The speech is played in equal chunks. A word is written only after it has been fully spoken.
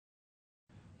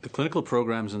The clinical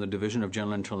programs in the Division of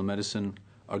General Internal Medicine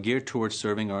are geared towards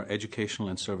serving our educational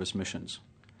and service missions.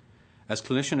 As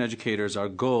clinician educators, our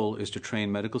goal is to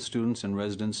train medical students and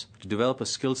residents to develop a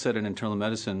skill set in internal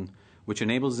medicine which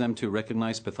enables them to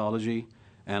recognize pathology,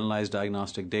 analyze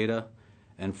diagnostic data,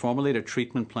 and formulate a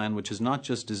treatment plan which is not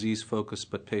just disease-focused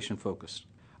but patient-focused.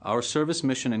 Our service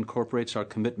mission incorporates our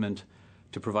commitment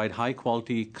to provide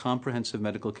high-quality, comprehensive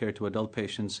medical care to adult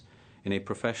patients in a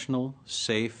professional,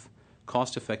 safe,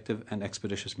 cost-effective, and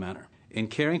expeditious manner. In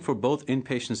caring for both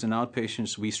inpatients and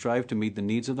outpatients, we strive to meet the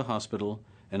needs of the hospital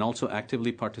and also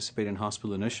actively participate in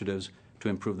hospital initiatives to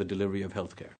improve the delivery of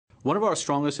health care. One of our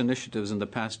strongest initiatives in the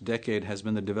past decade has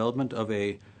been the development of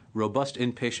a robust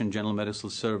inpatient general medical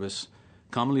service,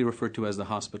 commonly referred to as the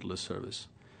hospitalist service.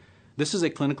 This is a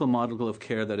clinical model of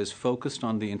care that is focused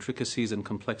on the intricacies and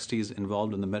complexities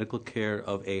involved in the medical care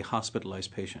of a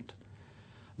hospitalized patient.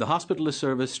 The hospitalist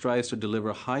service strives to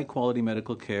deliver high-quality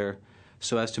medical care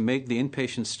so as to make the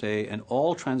inpatient stay and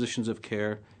all transitions of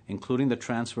care, including the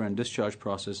transfer and discharge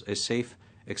process, a safe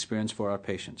experience for our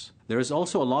patients. There is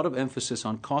also a lot of emphasis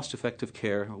on cost-effective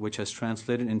care, which has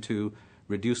translated into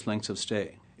reduced lengths of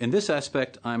stay. In this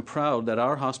aspect, I'm proud that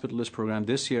our hospitalist program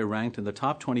this year ranked in the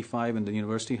top 25 in the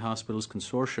University Hospitals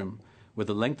Consortium with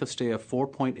a length of stay of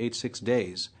 4.86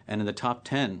 days, and in the top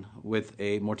 10 with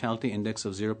a mortality index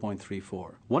of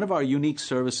 0.34. One of our unique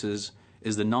services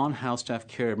is the non-house staff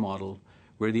care model,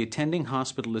 where the attending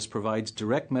hospitalist provides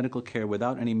direct medical care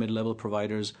without any mid-level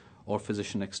providers or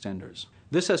physician extenders.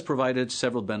 This has provided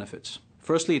several benefits.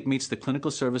 Firstly, it meets the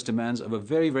clinical service demands of a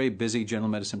very, very busy general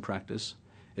medicine practice.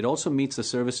 It also meets the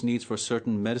service needs for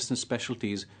certain medicine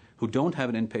specialties who don't have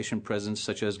an inpatient presence,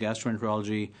 such as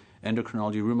gastroenterology,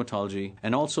 endocrinology, rheumatology,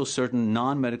 and also certain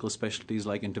non-medical specialties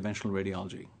like interventional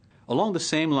radiology. Along the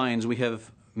same lines, we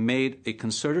have made a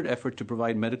concerted effort to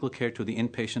provide medical care to the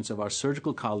inpatients of our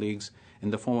surgical colleagues in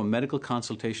the form of medical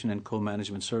consultation and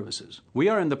co-management services. We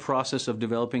are in the process of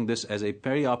developing this as a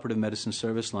perioperative medicine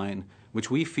service line,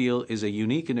 which we feel is a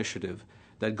unique initiative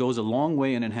that goes a long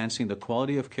way in enhancing the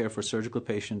quality of care for surgical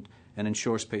patients and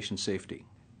ensures patient safety.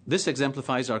 This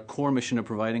exemplifies our core mission of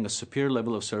providing a superior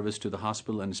level of service to the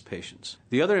hospital and its patients.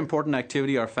 The other important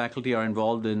activity our faculty are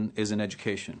involved in is in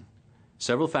education.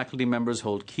 Several faculty members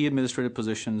hold key administrative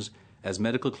positions as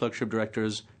medical clerkship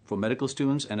directors for medical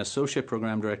students and associate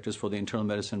program directors for the internal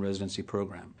medicine residency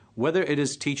program. Whether it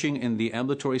is teaching in the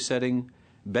ambulatory setting,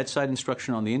 bedside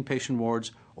instruction on the inpatient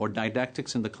wards, or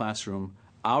didactics in the classroom,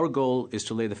 our goal is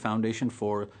to lay the foundation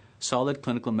for solid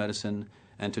clinical medicine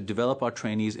and to develop our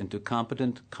trainees into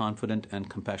competent, confident, and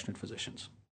compassionate physicians.